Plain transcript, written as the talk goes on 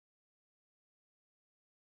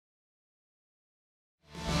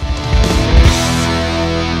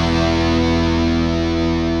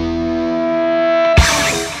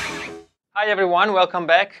Hi everyone, welcome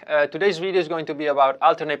back. Today's video is going to be about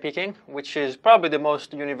alternate picking, which is probably the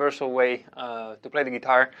most universal way to play the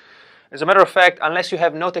guitar. As a matter of fact, unless you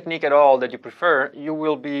have no technique at all that you prefer, you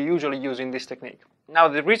will be usually using this technique. Now,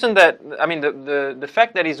 the reason that, the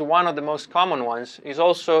fact that it's one of the most common ones is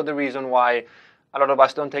also the reason why a lot of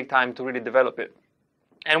us don't take time to really develop it.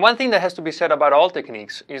 And one thing that has to be said about all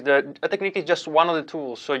techniques is that a technique is just one of the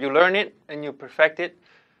tools. So you learn it and you perfect it,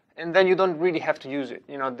 and then you don't really have to use it.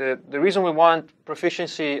 The reason we want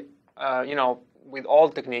proficiency, with all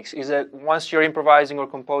techniques is that once you're improvising or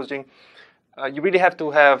composing, you really have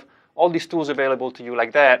to have all these tools available to you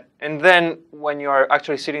like that. And then when you're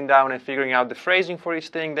actually sitting down and figuring out the phrasing for each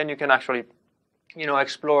thing, then you can actually,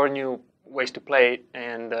 explore new ways to play it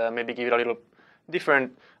and maybe give it a little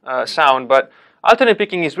different sound. But alternate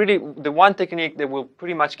picking is really the one technique that will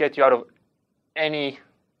pretty much get you out of any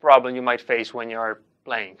problem you might face when you're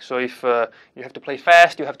playing. So if you have to play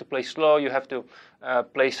fast, you have to play slow, you have to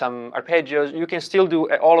play some arpeggios, you can still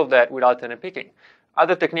do all of that with alternate picking.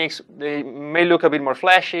 Other techniques, they may look a bit more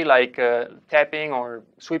flashy, like tapping or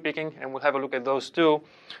sweep picking, and we'll have a look at those too.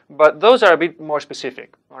 But those are a bit more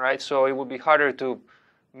specific, all right? So it will be harder to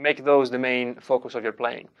make those the main focus of your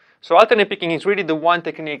playing. So alternate picking is really the one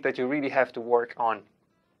technique that you really have to work on.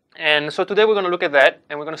 And so today we're going to look at that,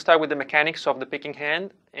 and we're going to start with the mechanics of the picking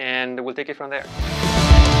hand, and we'll take it from there.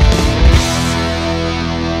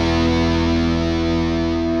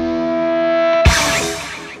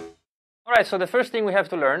 All right, so the first thing we have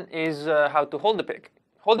to learn is how to hold the pick.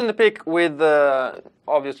 Holding the pick with,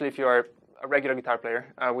 obviously if you are a regular guitar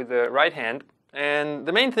player, with the right hand. And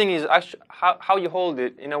the main thing is actually how you hold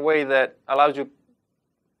it in a way that allows you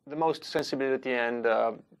the most sensibility and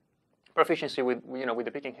proficiency with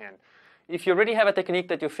the picking hand. If you already have a technique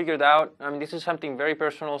that you figured out, this is something very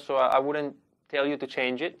personal, so I wouldn't tell you to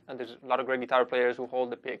change it. And there's a lot of great guitar players who hold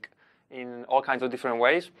the pick in all kinds of different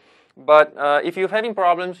ways. But if you're having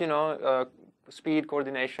problems, speed,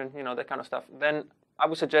 coordination, that kind of stuff, then I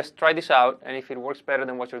would suggest try this out. And if it works better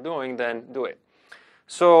than what you're doing, then do it.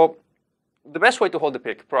 So the best way to hold the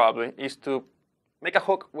pick probably is to make a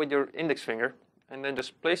hook with your index finger and then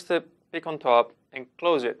just place the pick on top and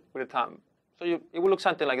close it with the thumb. So it will look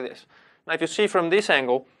something like this. Now, if you see from this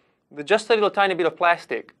angle, there's just a little tiny bit of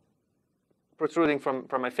plastic protruding from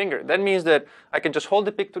my finger. That means that I can just hold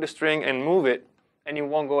the pick to the string and move it, and it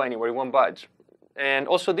won't go anywhere, it won't budge. And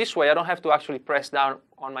also this way, I don't have to actually press down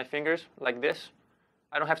on my fingers like this.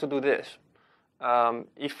 I don't have to do this.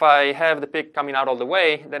 If I have the pick coming out all the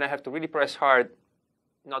way, then I have to really press hard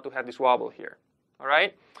not to have this wobble here. All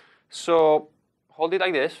right? So hold it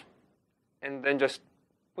like this, and then just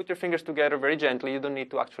put your fingers together very gently. You don't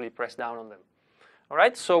need to actually press down on them. All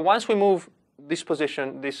right? So once we move this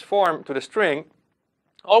position, this form to the string,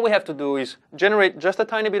 all we have to do is generate just a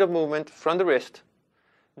tiny bit of movement from the wrist,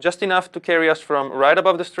 just enough to carry us from right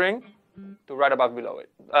above the string to right above below it,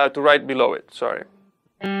 to right below it, sorry.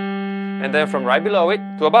 And then from right below it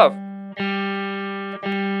to above.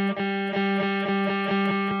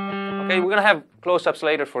 Okay, we're gonna have close-ups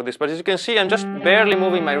later for this, but as you can see, I'm just barely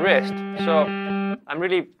moving my wrist. So I'm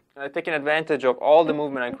really taking advantage of all the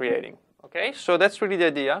movement I'm creating. Okay, so that's really the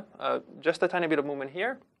idea. Just a tiny bit of movement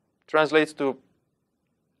here translates to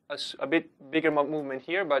a bit bigger movement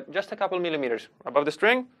here, but just a couple millimeters above the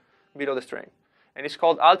string, below the string. And it's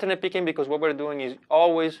called alternate picking because what we're doing is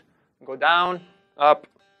always go down, up,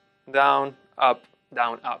 down, up,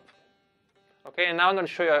 down, up. Okay, and now I'm going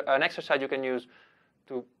to show you an exercise you can use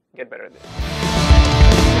to get better at this.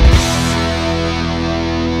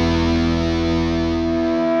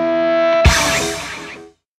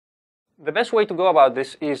 The best way to go about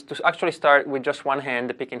this is to actually start with just one hand,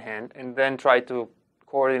 the picking hand, and then try to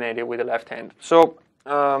coordinate it with the left hand. So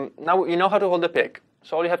now you know how to hold the pick.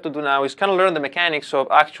 So all you have to do now is kind of learn the mechanics of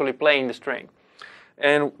actually playing the string.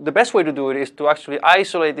 And the best way to do it is to actually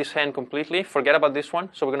isolate this hand completely, forget about this one.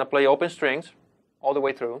 So we're going to play open strings all the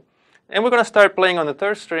way through. And we're going to start playing on the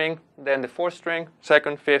third string, then the fourth string,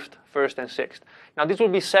 second, fifth, first, and sixth. Now these will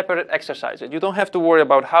be separate exercises. You don't have to worry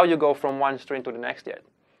about how you go from one string to the next yet.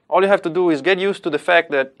 All you have to do is get used to the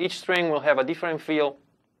fact that each string will have a different feel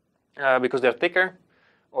because they're thicker,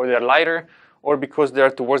 or they're lighter, or because they're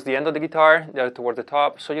towards the end of the guitar, they're towards the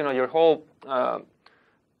top. So, your whole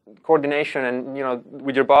coordination and,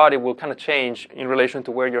 with your body will kind of change in relation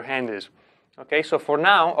to where your hand is. Okay, so for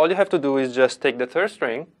now, all you have to do is just take the third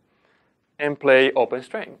string and play open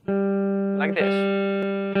string, like this.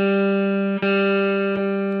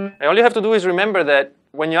 And all you have to do is remember that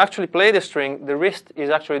when you actually play the string, the wrist is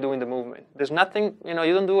actually doing the movement. There's nothing, you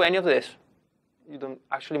don't do any of this. You don't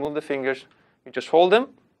actually move the fingers. You just hold them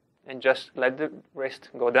and just let the wrist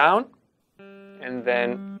go down and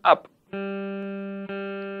then up,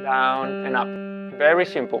 down and up. Very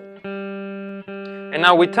simple. And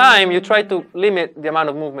now with time, you try to limit the amount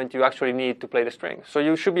of movement you actually need to play the string. So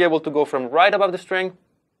you should be able to go from right above the string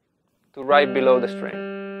to right below the string.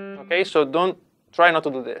 Okay, so try not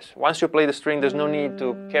to do this. Once you play the string, there's no need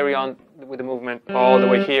to carry on with the movement all the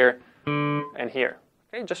way here and here.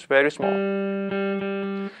 Okay, just very small.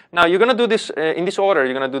 Now you're going to do this in this order.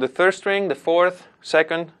 You're going to do the third string, the fourth,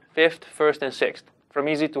 second, fifth, first, and sixth, from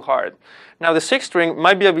easy to hard. Now the sixth string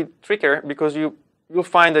might be a bit trickier because you'll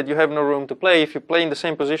find that you have no room to play. If you play in the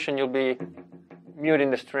same position, you'll be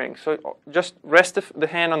muting the string. So just rest the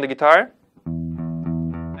hand on the guitar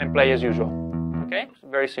and play as usual. Okay, so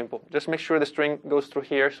very simple. Just make sure the string goes through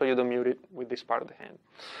here so you don't mute it with this part of the hand.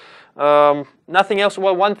 Nothing else.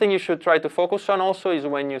 Well, one thing you should try to focus on also is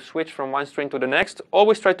when you switch from one string to the next,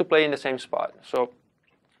 always try to play in the same spot. So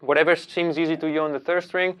whatever seems easy to you on the third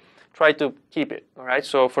string, try to keep it. All right.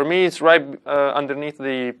 So for me, it's right underneath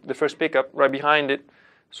the first pickup, right behind it.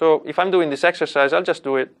 So if I'm doing this exercise, I'll just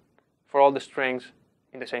do it for all the strings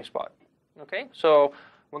in the same spot. Okay. So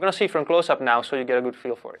we're going to see from close up now, so you get a good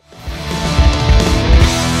feel for it.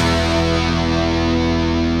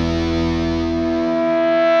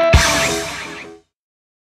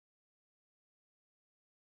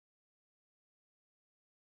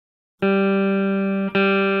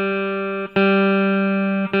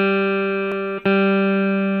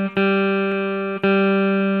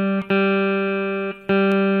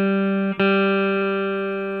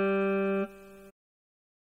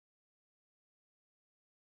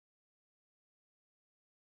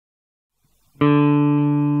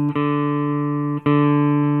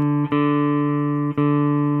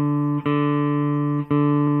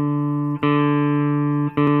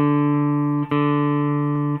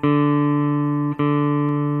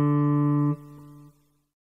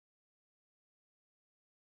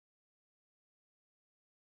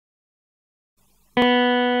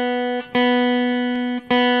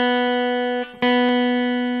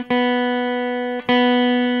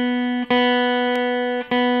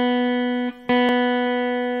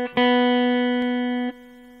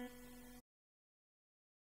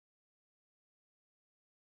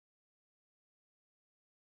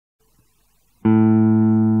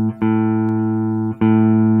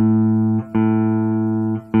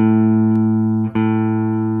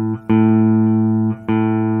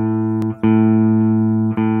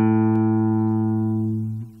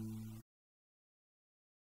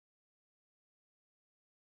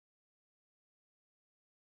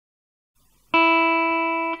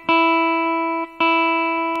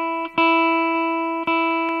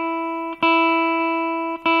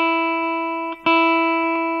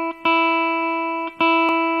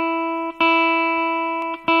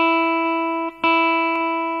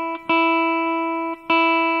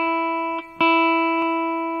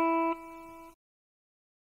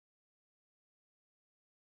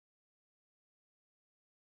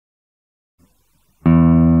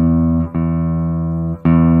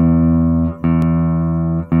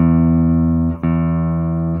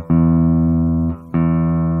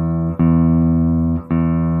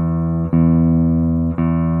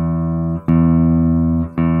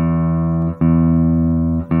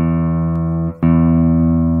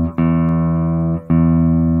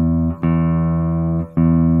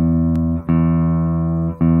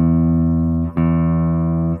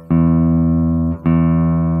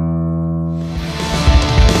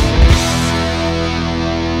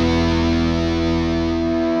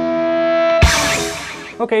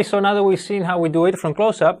 Okay, so now that we've seen how we do it from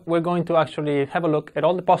close-up, we're going to actually have a look at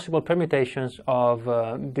all the possible permutations of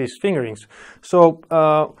these fingerings. So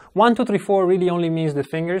 1, 2, 3, 4 really only means the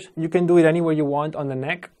fingers. You can do it anywhere you want on the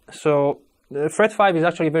neck. So fret 5 is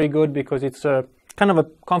actually very good because it's kind of a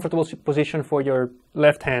comfortable position for your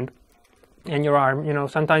left hand and your arm. You know,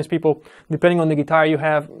 sometimes people, depending on the guitar you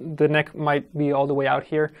have, the neck might be all the way out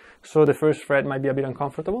here, so the first fret might be a bit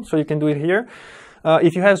uncomfortable. So you can do it here.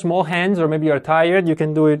 If you have small hands or maybe you're tired, you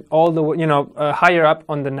can do it all the way, you know, higher up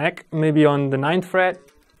on the neck, maybe on the 9th fret,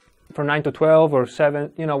 from 9 to 12 or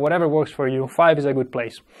 7, you know, whatever works for you. 5 is a good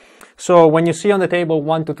place. So when you see on the table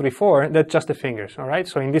 1, 2, 3, 4, that's just the fingers, all right?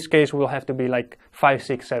 So in this case, we'll have to be like 5,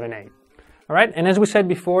 6, 7, 8. All right, and as we said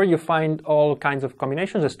before, you find all kinds of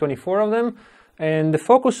combinations. There's 24 of them, and the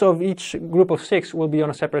focus of each group of 6 will be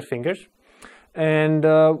on a separate fingers. And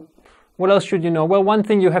what else should you know? Well, one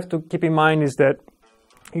thing you have to keep in mind is that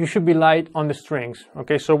you should be light on the strings.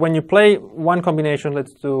 Okay, so when you play one combination,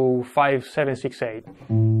 let's do 5, 7, 6, 8.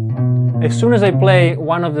 As soon as I play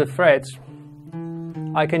one of the frets,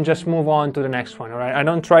 I can just move on to the next one. All right, I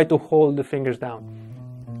don't try to hold the fingers down.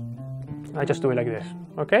 I just do it like this.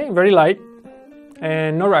 Okay, very light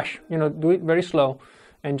and no rush. You know, do it very slow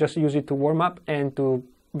and just use it to warm up and to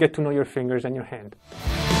get to know your fingers and your hand.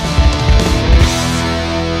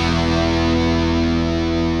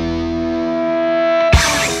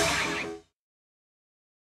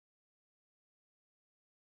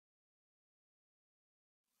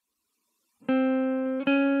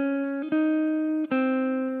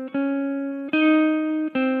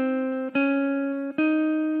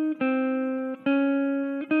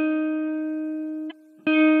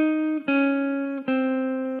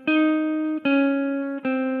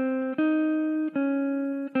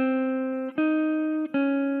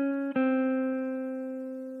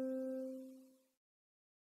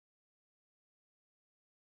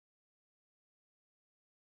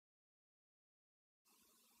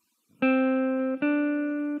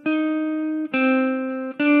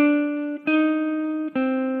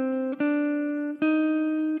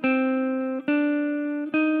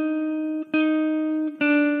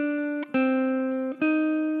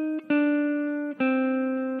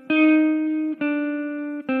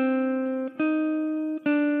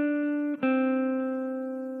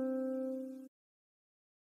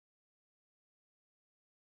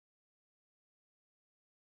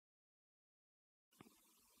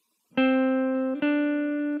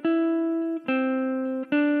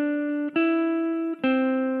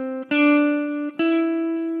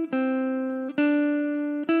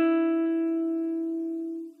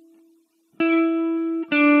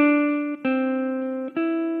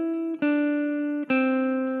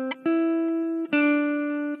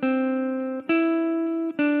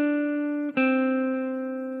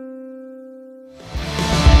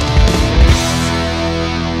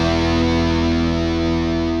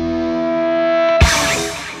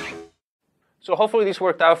 So hopefully this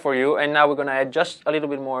worked out for you, and now we're going to add just a little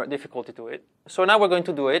bit more difficulty to it. So now we're going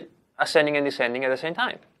to do it ascending and descending at the same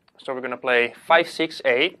time. So we're going to play 5, 6,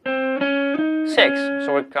 8, 6.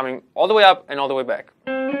 So we're coming all the way up and all the way back.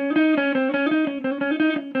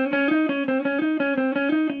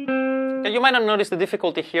 Okay, you might not notice the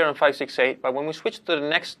difficulty here on 5, 6, 8, but when we switch to the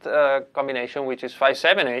next combination, which is 5,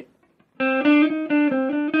 7, 8,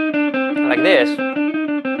 like this,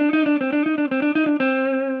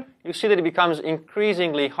 you see that it becomes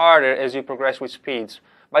increasingly harder as you progress with speeds.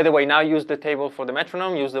 By the way, now use the table for the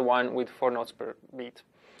metronome, use the one with 4 notes per beat.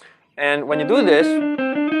 And when you do this,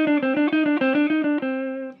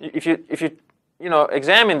 if you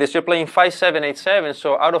examine this, you're playing 5, 7, 8, 7,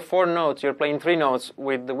 so out of 4 notes, you're playing 3 notes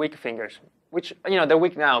with the weak fingers, which, they're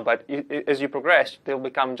weak now, but as you progress, they'll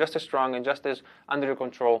become just as strong and just as under your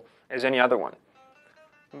control as any other one.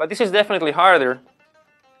 But this is definitely harder.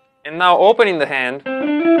 And now opening the hand,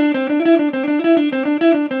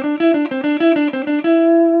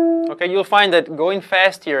 okay, you'll find that going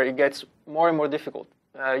fast here, it gets more and more difficult.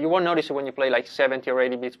 You won't notice it when you play like 70 or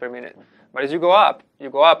 80 beats per minute. But as you go up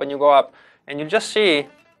and you go up, and you just see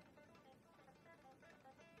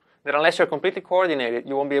that unless you're completely coordinated,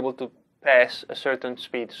 you won't be able to pass a certain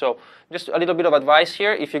speed. So just a little bit of advice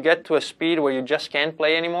here. If you get to a speed where you just can't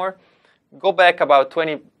play anymore, go back about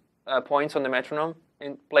 20 points on the metronome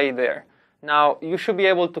and play there. Now, you should be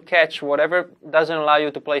able to catch whatever doesn't allow you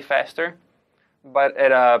to play faster, but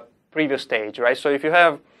at a previous stage, right? So if you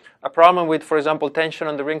have a problem with, for example, tension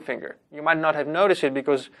on the ring finger, you might not have noticed it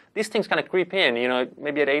because these things kind of creep in.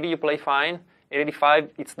 Maybe at 80 you play fine, at 85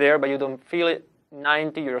 it's there, but you don't feel it.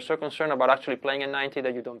 90, you're so concerned about actually playing at 90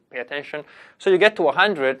 that you don't pay attention. So you get to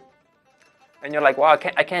 100, and you're like, wow,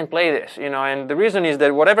 I can't play this, And the reason is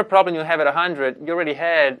that whatever problem you have at 100, you already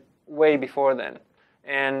had way before then.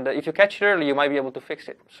 And if you catch it early, you might be able to fix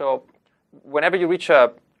it. So whenever you reach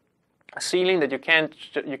a ceiling that you can't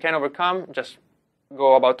overcome, just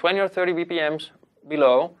go about 20 or 30 BPMs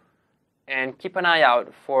below and keep an eye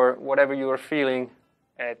out for whatever you are feeling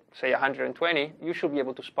at, say, 120. You should be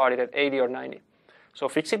able to spot it at 80 or 90. So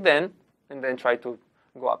fix it then, and then try to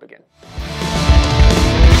go up again.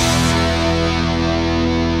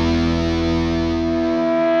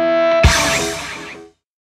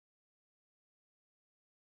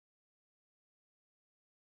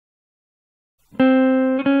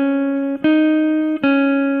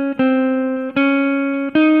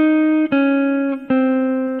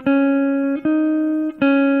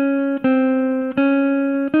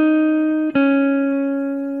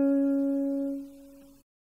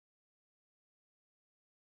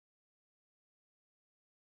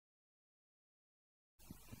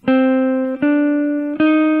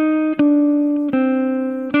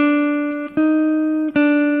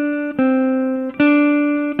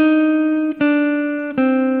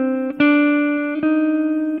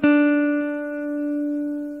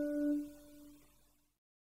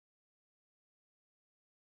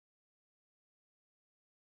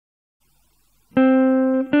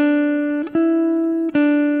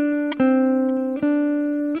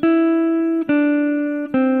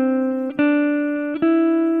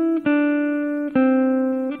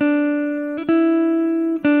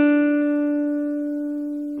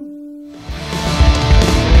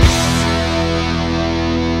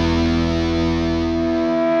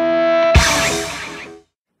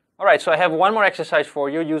 right, so I have one more exercise for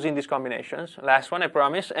you using these combinations. Last one, I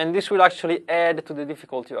promise. And this will actually add to the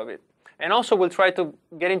difficulty of it. And also we'll try to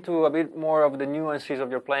get into a bit more of the nuances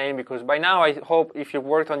of your playing, because by now I hope if you've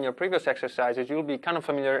worked on your previous exercises, you'll be kind of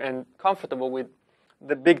familiar and comfortable with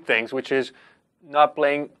the big things, which is not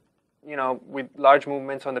playing, with large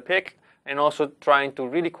movements on the pick, and also trying to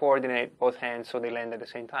really coordinate both hands so they land at the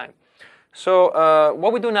same time. So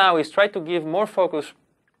what we do now is try to give more focus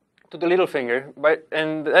to the little finger,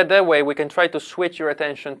 and that way we can try to switch your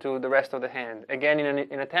attention to the rest of the hand. Again, in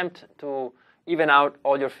an attempt to even out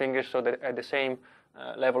all your fingers so that at the same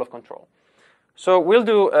level of control. So we'll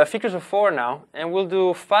do figures of 4 now, and we'll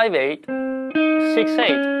do 5/8,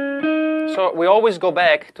 6/8. So we always go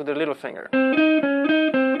back to the little finger.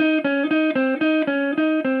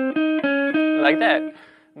 Like that.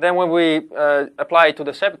 Then when we apply it to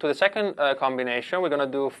the second combination, we're going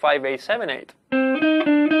to do 5/8, 7/8.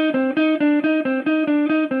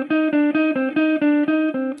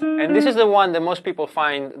 And this is the one that most people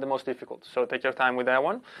find the most difficult. So take your time with that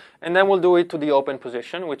one. And then we'll do it to the open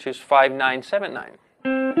position, which is 5/9, 7/9.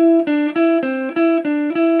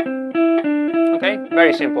 Okay,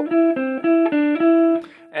 very simple.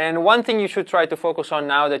 And one thing you should try to focus on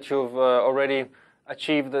now that you've already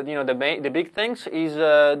achieved the big things is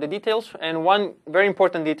the details. And one very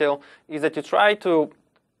important detail is that you try to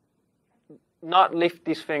not lift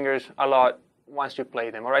these fingers a lot once you play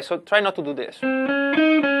them. All right, so try not to do this,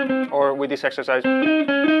 or with this exercise.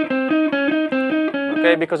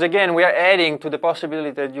 Okay, because again, we are adding to the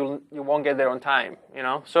possibility that you won't get there on time.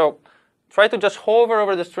 So try to just hover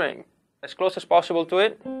over the string as close as possible to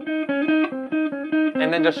it,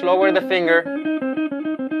 and then just lower the finger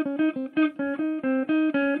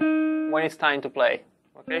when it's time to play.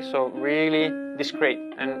 Okay, so really discreet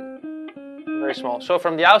and very small. So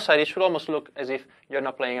from the outside, it should almost look as if you're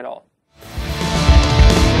not playing at all.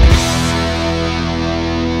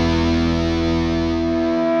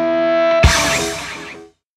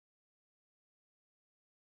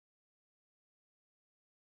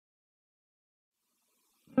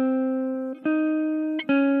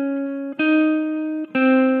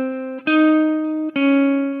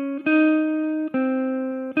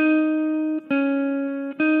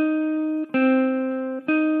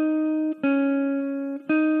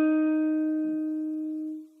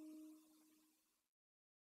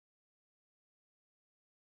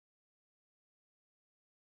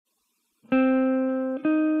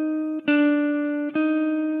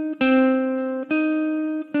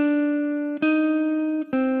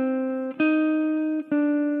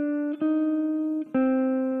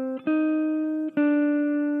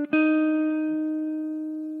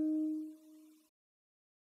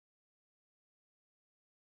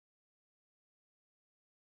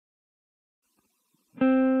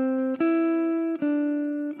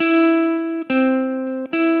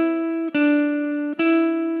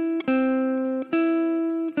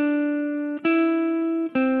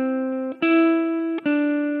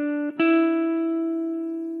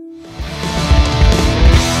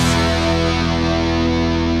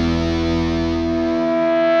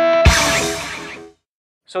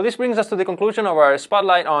 So this brings us to the conclusion of our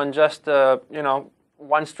spotlight on just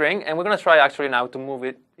one string, and we're going to try actually now to move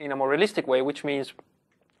it in a more realistic way, which means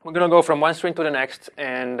we're going to go from one string to the next,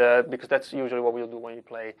 and because that's usually what we'll do when you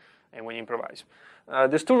play and when you improvise.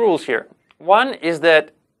 There's 2 rules here. One is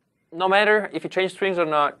that no matter if you change strings or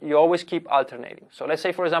not, you always keep alternating. So let's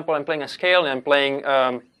say, for example, I'm playing a scale and I'm playing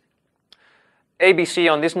ABC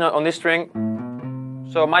on this string.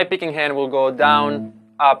 So my picking hand will go down,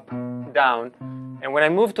 up, down. And when I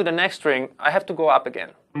move to the next string, I have to go up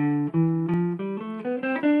again.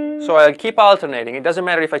 So I'll keep alternating. It doesn't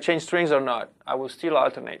matter if I change strings or not. I will still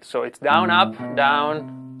alternate. So it's down,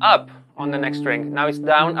 up on the next string. Now it's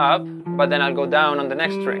down, up, but then I'll go down on the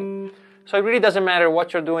next string. So it really doesn't matter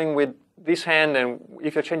what you're doing with this hand and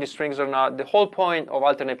if you're changing strings or not. The whole point of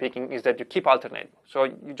alternate picking is that you keep alternating. So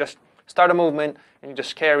you just start a movement and you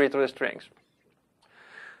just carry it through the strings.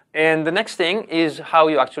 And the next thing is how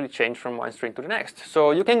you actually change from one string to the next.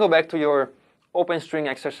 So you can go back to your open string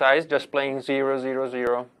exercise, just playing 0, 0,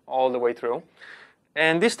 0 all the way through.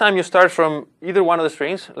 And this time you start from either one of the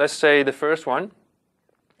strings, let's say the first one,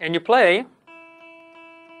 and you play,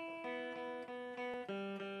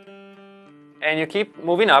 and you keep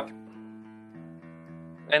moving up,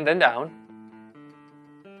 and then down.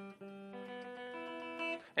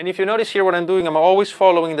 And if you notice here what I'm doing, I'm always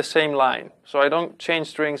following the same line. So I don't change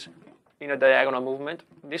strings in a diagonal movement.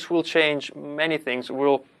 This will change many things.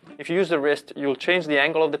 If you use the wrist, you'll change the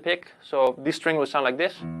angle of the pick. So this string will sound like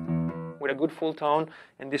this, with a good full tone,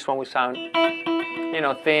 and this one will sound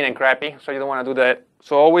thin and crappy, so you don't want to do that.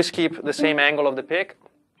 So always keep the same angle of the pick.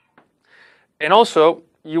 And also,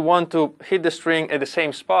 you want to hit the string at the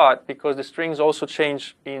same spot because the strings also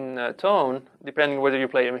change in tone depending whether you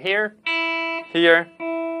play them here, here,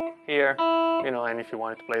 here, and if you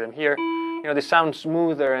wanted to play them here. They sound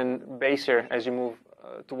smoother and bassier as you move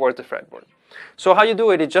towards the fretboard. So how you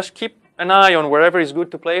do it is just keep an eye on wherever is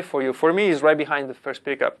good to play for you. For me, it's right behind the first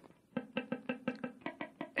pickup.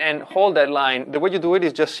 And hold that line. The way you do it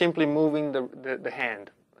is just simply moving the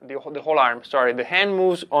hand, the whole arm. Sorry, the hand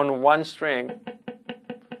moves on one string,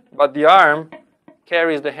 but the arm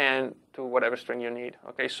carries the hand to whatever string you need.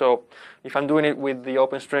 Okay, so if I'm doing it with the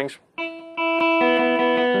open strings,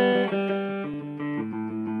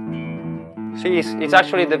 see, it's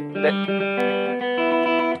actually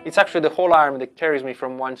it's actually the whole arm that carries me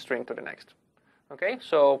from one string to the next. Okay,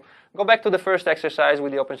 so go back to the first exercise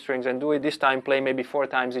with the open strings and do it this time. Play maybe 4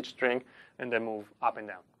 times each string and then move up and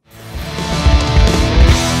down.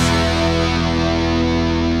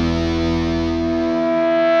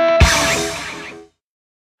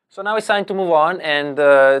 So now it's time to move on and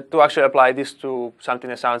to actually apply this to something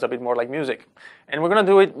that sounds a bit more like music. And we're going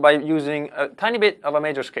to do it by using a tiny bit of a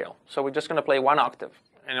major scale. So we're just going to play 1 octave.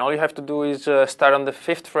 And all you have to do is start on the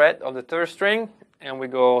 5th fret of the 3rd string, and we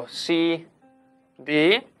go C,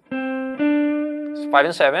 D, 5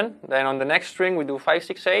 and 7. Then on the next string we do 5,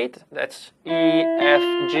 6, 8. That's E,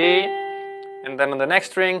 F, G. And then on the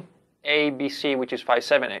next string, A, B, C, which is 5,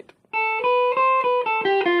 7, 8.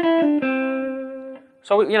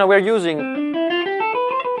 So we're using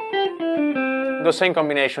those same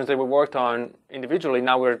combinations that we worked on individually.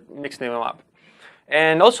 Now we're mixing them up.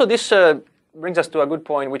 And also this brings us to a good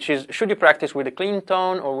point, which is, should you practice with a clean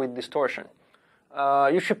tone or with distortion?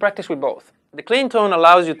 You should practice with both. The clean tone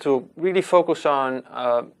allows you to really focus on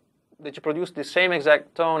that you produce the same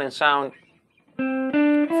exact tone and sound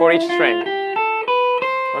for each string.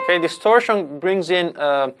 Okay, distortion brings in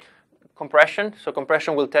compression. So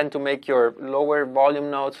compression will tend to make your lower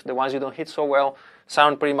volume notes, the ones you don't hit so well,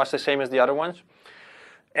 sound pretty much the same as the other ones.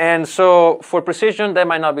 And so for precision, that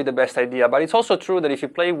might not be the best idea. But it's also true that if you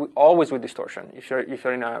play always with distortion, if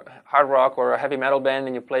you're in a hard rock or a heavy metal band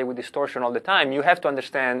and you play with distortion all the time, you have to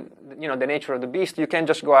understand the nature of the beast. You can't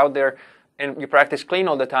just go out there and you practice clean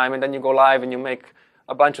all the time and then you go live and you make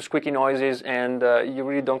a bunch of squeaky noises and you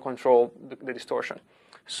really don't control the distortion.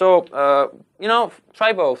 So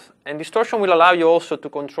try both. And distortion will allow you also to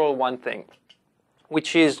control one thing,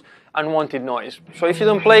 which is unwanted noise. So if you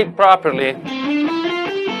don't play properly,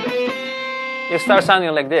 you start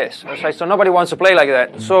sounding like this. Okay? So nobody wants to play like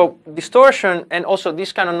that. So distortion and also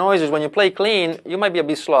these kind of noises, when you play clean, you might be a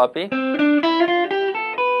bit sloppy. You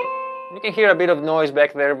can hear a bit of noise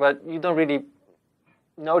back there, but you don't really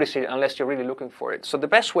notice it unless you're really looking for it. So the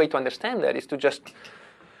best way to understand that is to just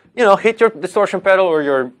hit your distortion pedal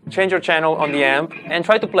or change your channel on the amp and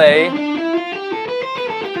try to play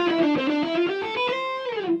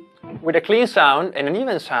with a clean sound and an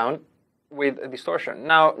even sound with a distortion.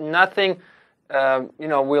 Now, nothing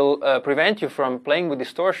will prevent you from playing with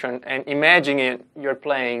distortion and imagining you're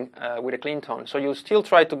playing with a clean tone. So you'll still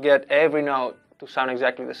try to get every note to sound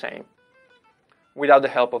exactly the same without the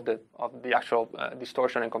help of the actual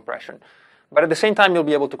distortion and compression. But at the same time, you'll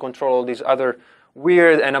be able to control all these other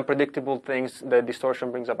weird and unpredictable things that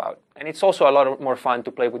distortion brings about. And it's also a lot more fun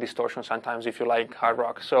to play with distortion sometimes if you like hard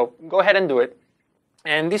rock. So go ahead and do it.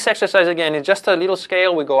 And this exercise, again, is just a little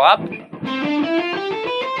scale. We go up.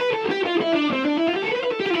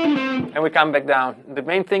 And we come back down. The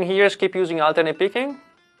main thing here is keep using alternate picking.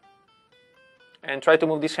 And try to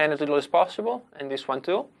move this hand as little as possible. And this one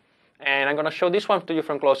too. And I'm going to show this one to you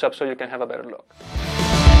from close up so you can have a better look.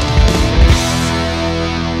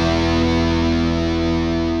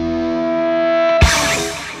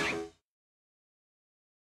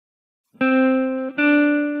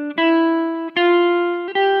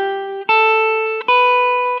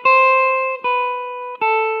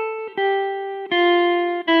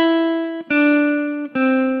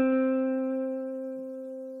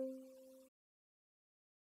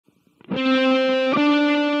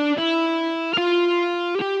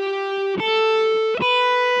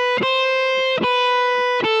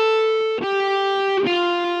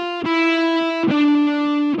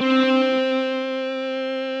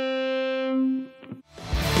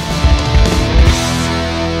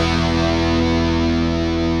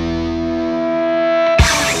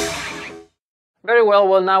 Very well.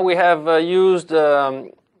 Well, now we have used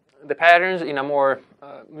the patterns in a more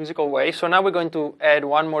musical way. So now we're going to add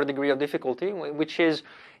one more degree of difficulty, which is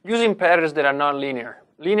using patterns that are not linear.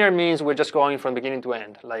 Linear means we're just going from beginning to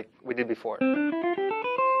end, like we did before.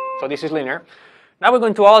 So this is linear. Now we're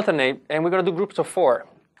going to alternate, and we're going to do groups of 4.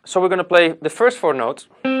 So we're going to play the first 4 notes,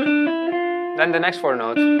 then the next 4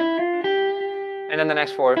 notes, and then the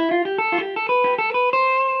next 4,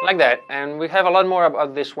 like that. And we have a lot more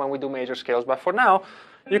about this when we do major scales, but for now,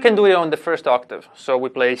 you can do it on the first octave. So we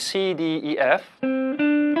play C, D, E, F,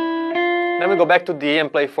 then we go back to D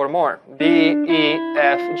and play 4 more, D, E,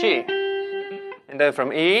 F, G, and then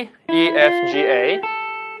from E, E, F, G, A,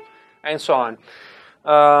 and so on.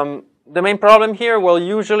 The main problem here, well,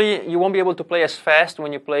 usually you won't be able to play as fast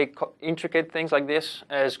when you play intricate things like this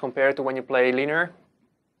as compared to when you play linear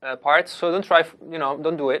parts. So don't try,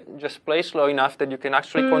 don't do it. Just play slow enough that you can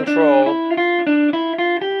actually control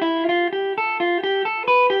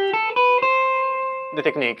the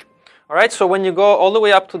technique. All right, so when you go all the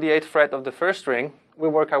way up to the 8th fret of the first string, we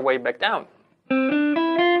work our way back down.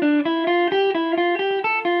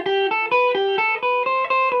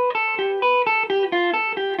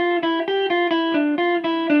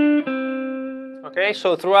 Okay,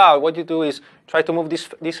 so throughout, what you do is try to move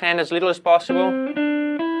this hand as little as possible,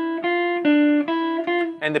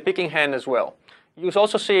 and the picking hand as well. You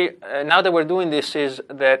also see, now that we're doing this, is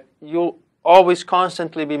that you'll always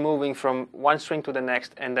constantly be moving from one string to the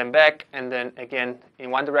next, and then back, and then again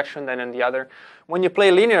in one direction, then in the other. When you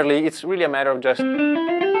play linearly, it's really a matter of just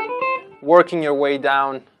working your way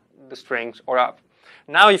down the strings or up.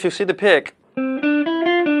 Now, if you see the pick,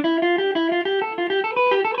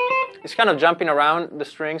 it's kind of jumping around the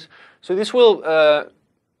strings. So this will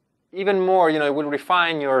even more, it will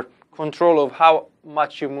refine your control of how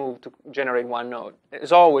much you move to generate one note.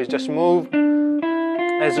 As always, just move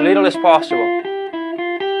as little as possible.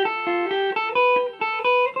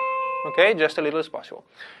 Okay, just a little as possible.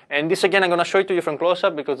 And this again, I'm going to show it to you from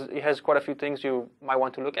close-up because it has quite a few things you might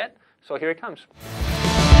want to look at. So here it comes.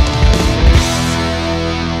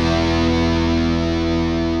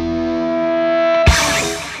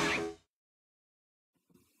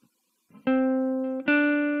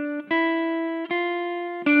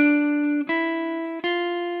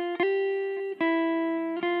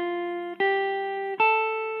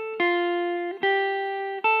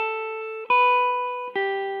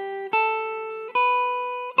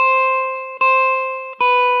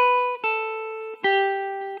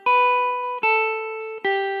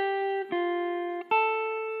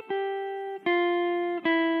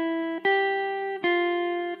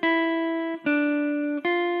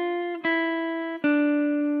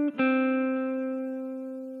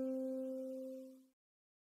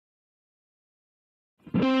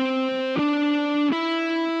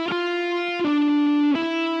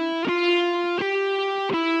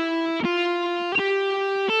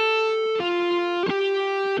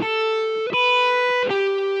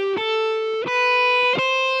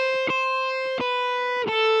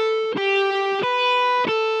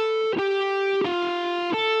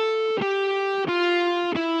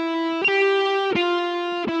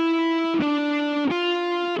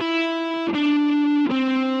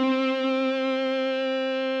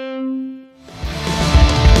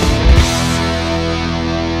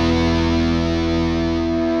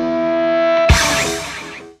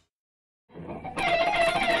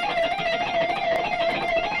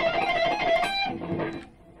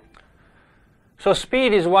 So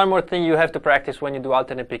speed is one more thing you have to practice when you do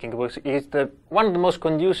alternate picking, because it's one of the most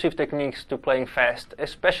conducive techniques to playing fast,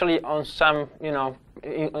 especially on some,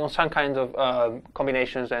 on some kinds of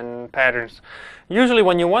combinations and patterns. Usually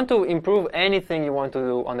when you want to improve anything you want to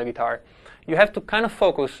do on the guitar, you have to kind of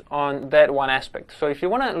focus on that one aspect. So if you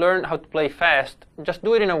want to learn how to play fast, just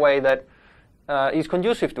do it in a way that is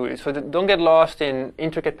conducive to it. So don't get lost in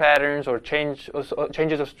intricate patterns or changes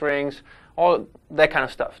of strings, all that kind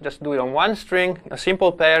of stuff. Just do it on one string, a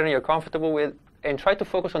simple pattern you're comfortable with, and try to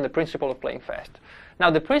focus on the principle of playing fast. Now,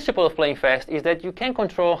 the principle of playing fast is that you can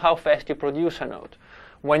control how fast you produce a note.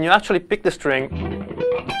 When you actually pick the string,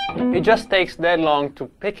 it just takes that long to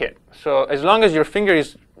pick it. So as long as your finger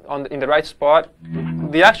is in the right spot,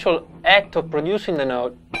 the actual act of producing the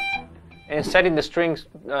note and setting the strings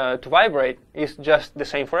to vibrate is just the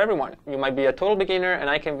same for everyone. You might be a total beginner and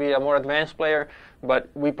I can be a more advanced player, but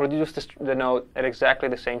we produce the note at exactly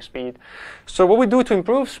the same speed. So what we do to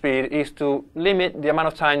improve speed is to limit the amount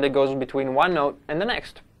of time that goes between one note and the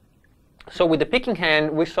next. So with the picking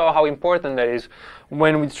hand, we saw how important that is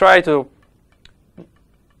when we try to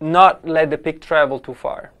not let the pick travel too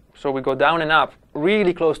far. So we go down and up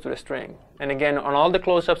really close to the string. And again, on all the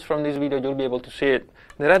close-ups from this video, you'll be able to see it,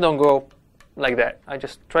 that I don't go like that. I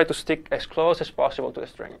just try to stick as close as possible to the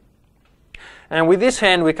string. And with this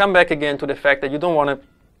hand, we come back again to the fact that you don't want to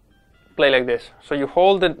play like this. So you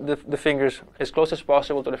hold the fingers as close as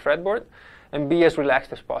possible to the fretboard and be as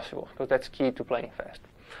relaxed as possible, because that's key to playing fast.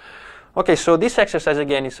 Okay, so this exercise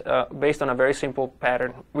again is based on a very simple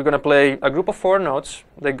pattern. We're going to play a group of 4 notes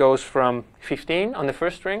that goes from 15 on the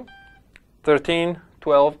first string, 13,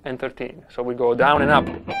 12, and 13. So we go down and up.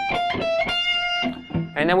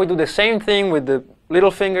 And then we do the same thing with the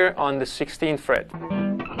little finger on the 16th fret.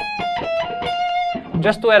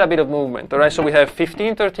 Just to add a bit of movement, all right? So we have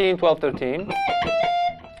 15, 13, 12, 13,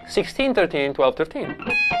 16, 13, 12, 13.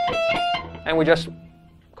 And we just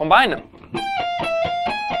combine them.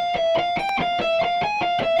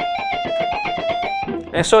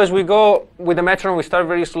 And so as we go with the metronome, we start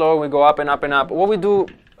very slow, we go up and up and up. What we do,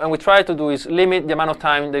 and we try to do, is limit the amount of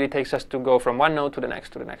time that it takes us to go from one note to the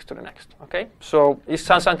next, to the next, to the next, okay? So it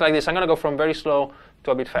sounds something like this. I'm going to go from very slow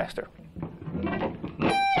to a bit faster.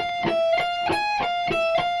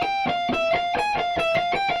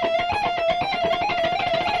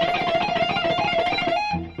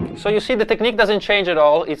 So you see the technique doesn't change at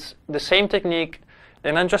all. It's the same technique,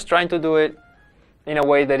 and I'm just trying to do it in a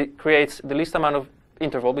way that it creates the least amount of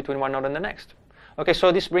interval between one note and the next. Okay,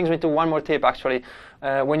 so this brings me to one more tip, actually.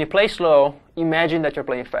 When you play slow, imagine that you're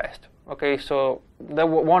playing fast. Okay, so that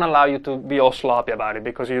won't allow you to be all sloppy about it,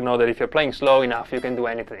 because you know that if you're playing slow enough, you can do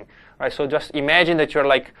anything. Right? So just imagine that you're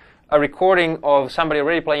like a recording of somebody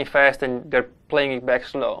already playing fast and they're playing it back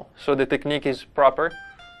slow. So the technique is proper,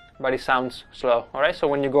 but it sounds slow. All right, so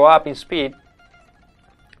when you go up in speed,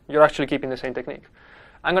 you're actually keeping the same technique.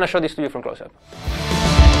 I'm going to show this to you from close-up.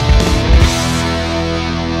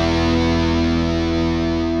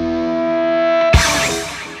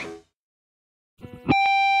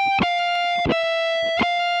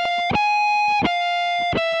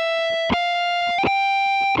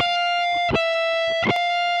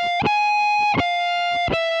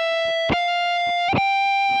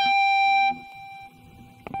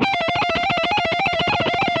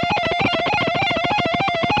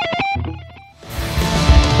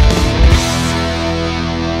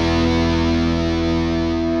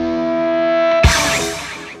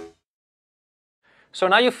 So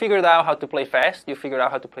now you figured out how to play fast, you figured out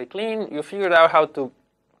how to play clean, you figured out how to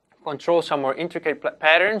control some more intricate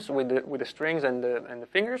patterns with the strings and the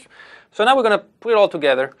fingers. So now we're going to put it all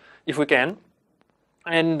together, if we can,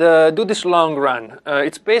 and do this long run.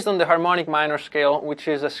 It's based on the harmonic minor scale, which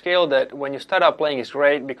is a scale that when you start out playing is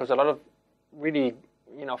great, because a lot of really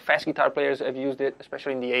fast guitar players have used it,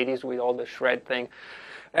 especially in the 80s with all the shred thing.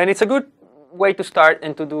 And it's a good way to start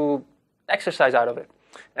and to do exercise out of it.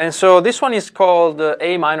 And so this one is called the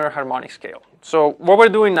A minor harmonic scale. So what we're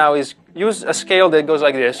doing now is use a scale that goes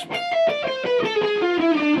like this.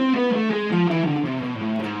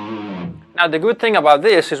 Now the good thing about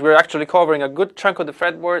this is we're actually covering a good chunk of the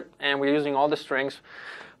fretboard and we're using all the strings.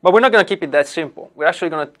 But we're not going to keep it that simple. We're actually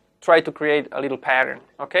going to try to create a little pattern.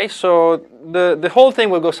 Okay, so the whole thing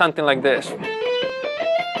will go something like this.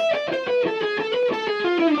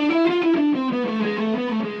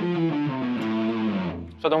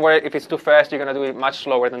 So don't worry, if it's too fast, you're going to do it much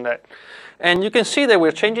slower than that. And you can see that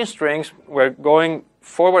we're changing strings, we're going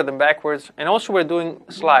forward and backwards, and also we're doing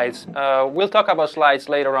slides. We'll talk about slides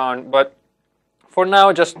later on, but for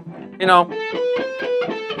now, just,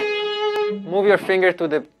 move your finger to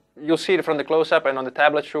the, you'll see it from the close-up and on the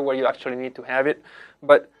tablature where you actually need to have it.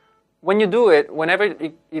 But when you do it, whenever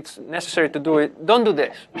it's necessary to do it, don't do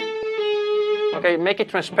this. Okay, make it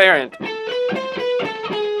transparent.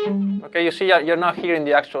 Okay, you see you're not hearing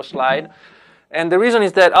the actual slide. And the reason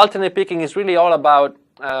is that alternate picking is really all about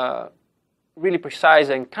really precise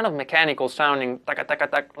and kind of mechanical sounding, taka, taka,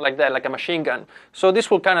 tak, like that, like a machine gun. So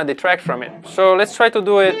this will kind of detract from it. So let's try to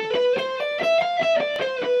do it.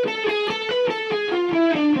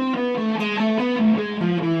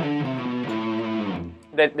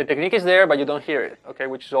 The technique is there, but you don't hear it, okay,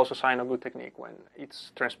 which is also a sign of good technique when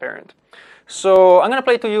it's transparent. So I'm going to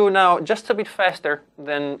play to you now just a bit faster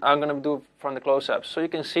than I'm going to do from the close-up, so you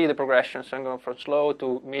can see the progression. So I'm going from slow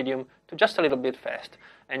to medium to just a little bit fast.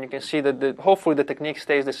 And you can see that hopefully the technique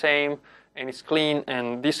stays the same, and it's clean,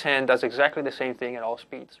 and this hand does exactly the same thing at all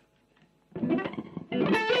speeds.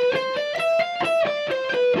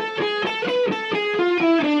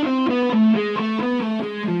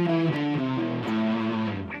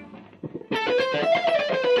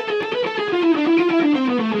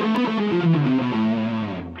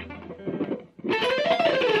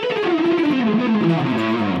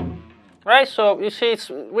 Right, so you see it's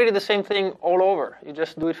really the same thing all over. You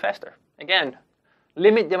just do it faster. Again,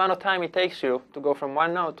 limit the amount of time it takes you to go from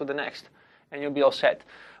one note to the next, and you'll be all set.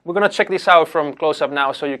 We're going to check this out from close-up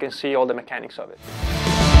now so you can see all the mechanics of it.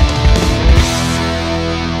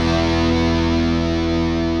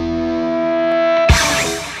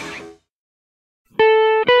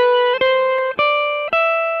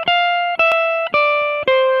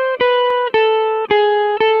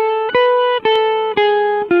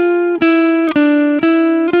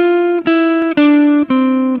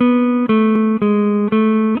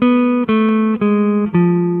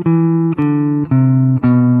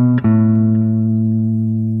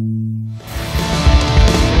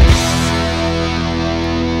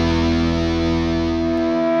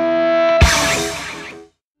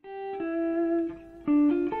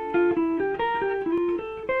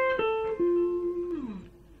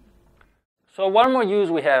 So one more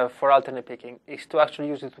use we have for alternate picking is to actually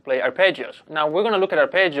use it to play arpeggios. Now we're going to look at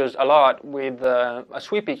arpeggios a lot with a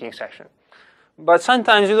sweep picking section. But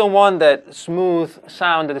sometimes you don't want that smooth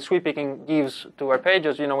sound that the sweep picking gives to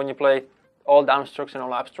arpeggios, you know, when you play all downstrokes and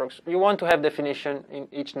all upstrokes. You want to have definition in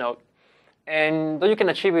each note. And though you can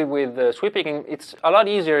achieve it with sweep picking, it's a lot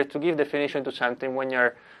easier to give definition to something when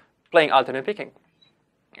you're playing alternate picking.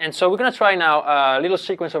 And so we're going to try now a little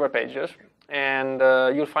sequence of arpeggios, and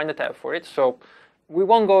you'll find the tab for it. So we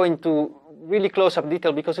won't go into really close-up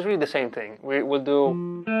detail because it's really the same thing. We'll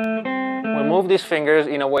move these fingers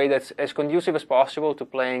in a way that's as conducive as possible to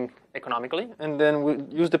playing economically, and then we'll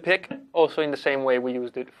use the pick also in the same way we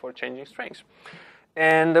used it for changing strings.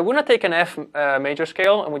 And we're going to take an F major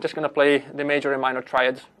scale, and we're just going to play the major and minor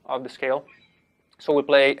triads of the scale. So we'll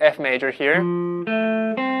play F major here,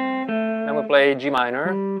 then we'll play G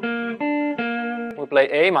minor, we'll play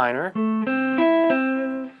A minor,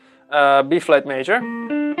 B flat major,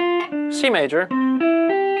 C major,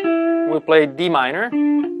 we'll play D minor,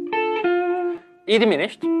 E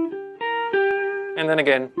diminished, and then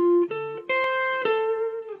again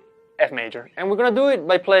F major. And we're going to do it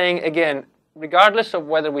by playing again, regardless of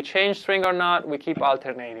whether we change string or not, we keep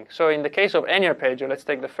alternating. So in the case of any arpeggio, let's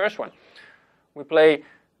take the first one. We play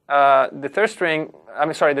the third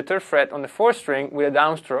fret on the fourth string with a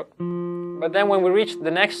downstroke. But then when we reach the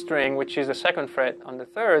next string, which is the second fret on the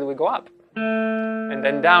third, we go up. And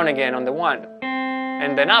then down again on the one.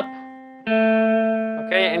 And then up.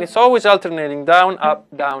 Okay, and it's always alternating down, up,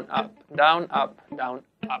 down, up, down, up, down,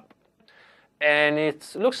 up. And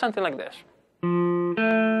it looks something like this.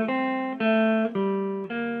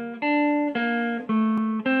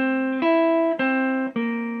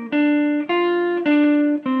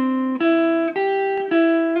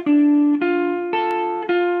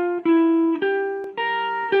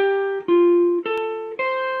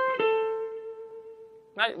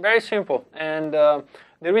 Very simple, and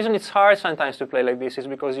the reason it's hard sometimes to play like this is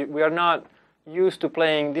because we are not used to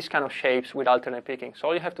playing this kind of shapes with alternate picking. So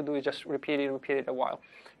all you have to do is just repeat it a while,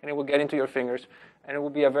 and it will get into your fingers, and it will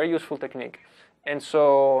be a very useful technique. And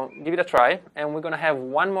so give it a try, and we're going to have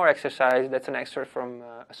one more exercise that's an excerpt from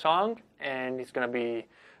a song, and it's going to be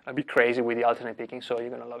a bit crazy with the alternate picking, so you're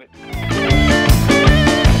going to love it.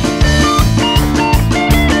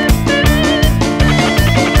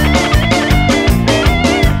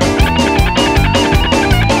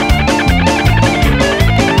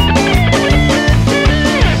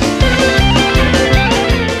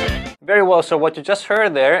 Very well, so what you just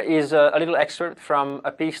heard there is a little excerpt from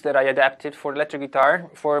a piece that I adapted for electric guitar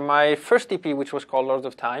for my first EP, which was called Lords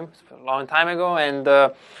of Time, a long time ago, and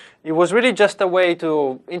it was really just a way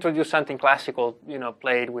to introduce something classical, you know,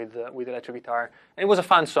 played with electric guitar. And it was a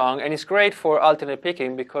fun song, and it's great for alternate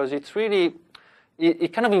picking because it's really,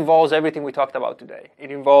 it kind of involves everything we talked about today.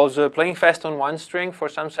 It involves playing fast on one string for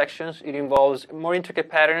some sections, it involves more intricate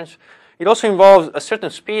patterns, it also involves a certain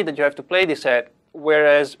speed that you have to play this at,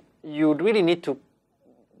 whereas you really need to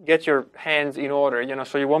get your hands in order, you know,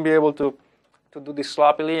 so you won't be able to do this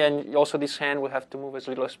sloppily, and also this hand will have to move as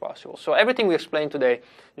little as possible. So everything we explained today,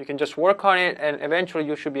 you can just work on it, and eventually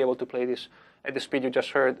you should be able to play this at the speed you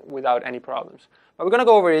just heard without any problems. But we're going to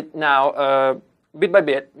go over it now bit by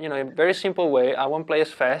bit, you know, in a very simple way. I won't play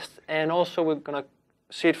as fast, and also we're going to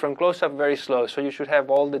see it from close up very slow, so you should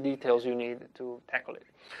have all the details you need to tackle it.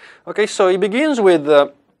 Okay, so it begins with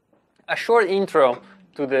a short intro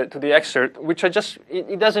to the excerpt, which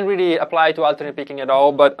it doesn't really apply to alternate picking at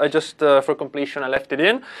all, but I just, for completion, I left it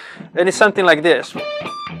in. And it's something like this. So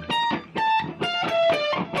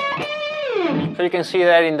you can see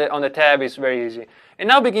that on the tab is very easy. And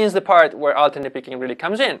now begins the part where alternate picking really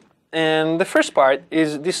comes in. And the first part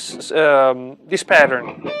is this, this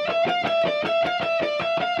pattern.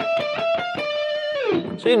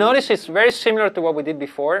 So you notice it's very similar to what we did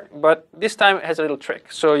before, but this time it has a little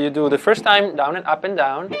trick. So you do the first time down and up and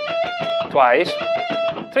down, twice,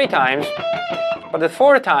 3 times, but the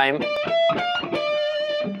 4th time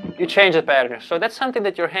you change the pattern. So that's something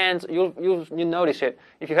that your hands, you notice it,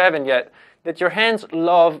 if you haven't yet, that your hands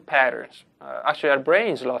love patterns. Actually our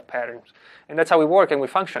brains love patterns, and that's how we work and we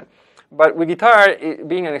function. But with guitar,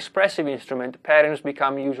 being an expressive instrument, patterns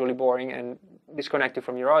become usually boring and disconnected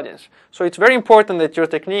from your audience. So it's very important that your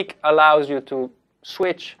technique allows you to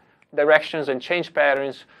switch directions and change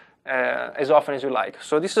patterns as often as you like.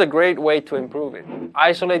 So this is a great way to improve it.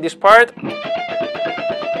 Isolate this part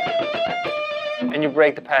and you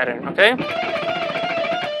break the pattern, okay?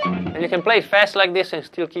 And you can play it fast like this and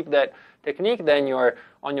still keep that technique, then you're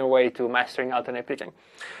on your way to mastering alternate picking.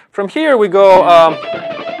 From here we go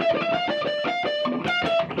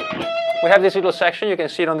we have this little section, you can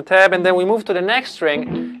see it on the tab, and then we move to the next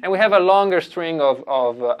string, and we have a longer string of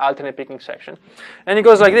alternate picking section. And it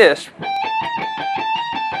goes like this.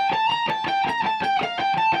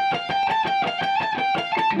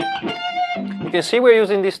 You can see we're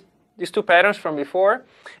using these two patterns from before.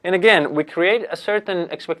 And again, we create a certain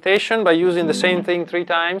expectation by using the same thing 3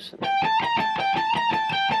 times.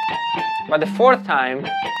 But the 4th time,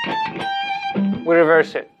 we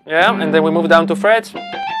reverse it. Yeah? And then we move down to frets.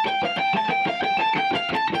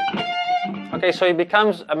 Okay, so it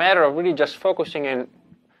becomes a matter of really just focusing and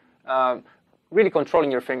really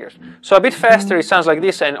controlling your fingers. So a bit faster, it sounds like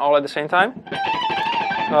this, and all at the same time.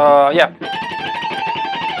 Yeah.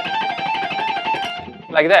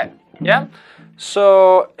 Like that. Yeah?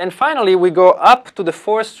 So, and finally we go up to the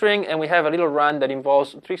 4th string, and we have a little run that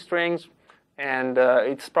involves 3 strings, and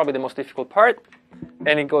it's probably the most difficult part,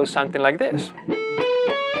 and it goes something like this.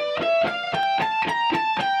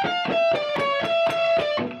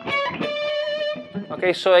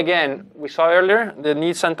 Okay, so again, we saw earlier the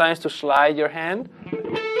need sometimes to slide your hand.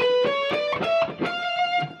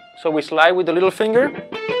 So we slide with the little finger.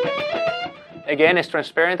 Again, as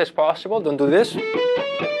transparent as possible, don't do this.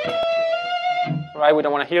 Right, we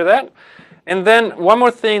don't want to hear that. And then one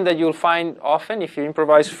more thing that you'll find often if you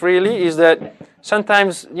improvise freely is that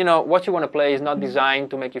sometimes, you know, what you want to play is not designed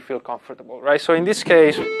to make you feel comfortable, right? So in this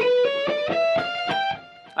case,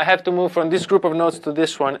 I have to move from this group of notes to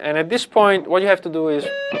this one. And at this point, what you have to do is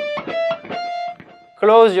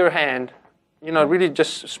close your hand, you know, really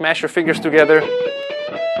just smash your fingers together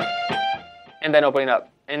and then open it up.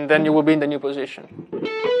 And then you will be in the new position.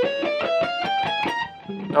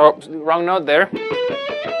 Oh, wrong note there.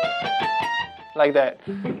 Like that.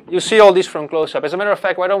 You see all this from close up. As a matter of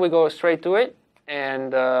fact, why don't we go straight to it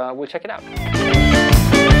and we'll check it out.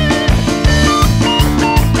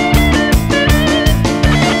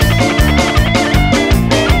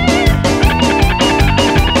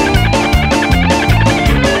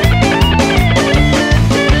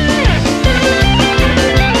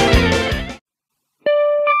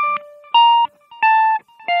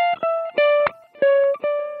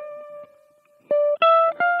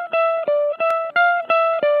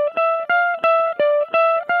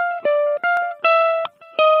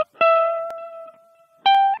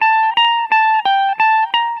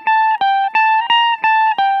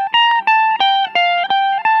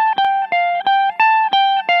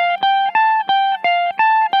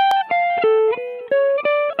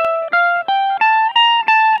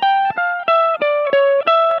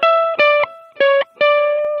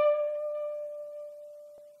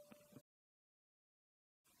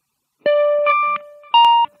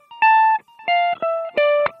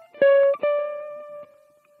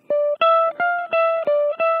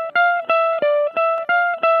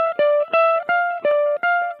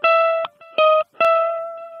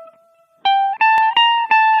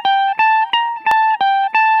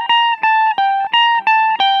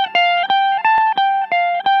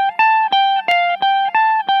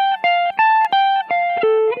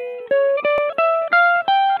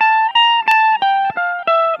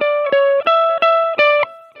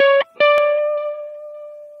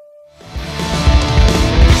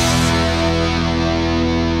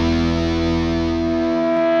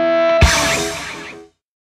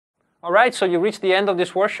 Alright, so you reached the end of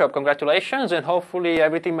this workshop. Congratulations, and hopefully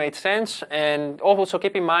everything made sense. And also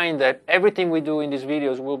keep in mind that everything we do in these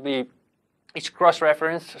videos will be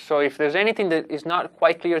cross-referenced. So if there's anything that is not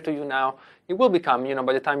quite clear to you now, it will become, you know,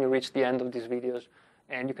 by the time you reach the end of these videos.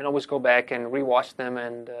 And you can always go back and rewatch them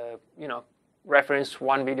and, you know, reference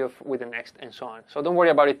one video with the next and so on. So don't worry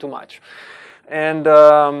about it too much. And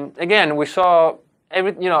again, we saw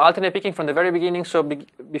alternate picking from the very beginning. So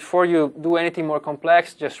before you do anything more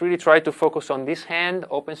complex, just really try to focus on this hand,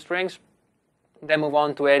 open strings, then move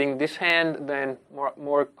on to adding this hand, then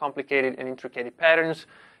more complicated and intricate patterns,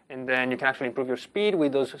 and then you can actually improve your speed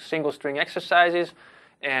with those single string exercises.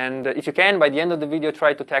 And if you can, by the end of the video,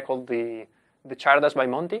 try to tackle the Chardas by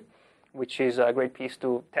Monti, which is a great piece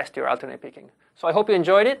to test your alternate picking. So I hope you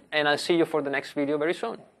enjoyed it, and I'll see you for the next video very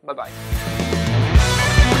soon. Bye-bye.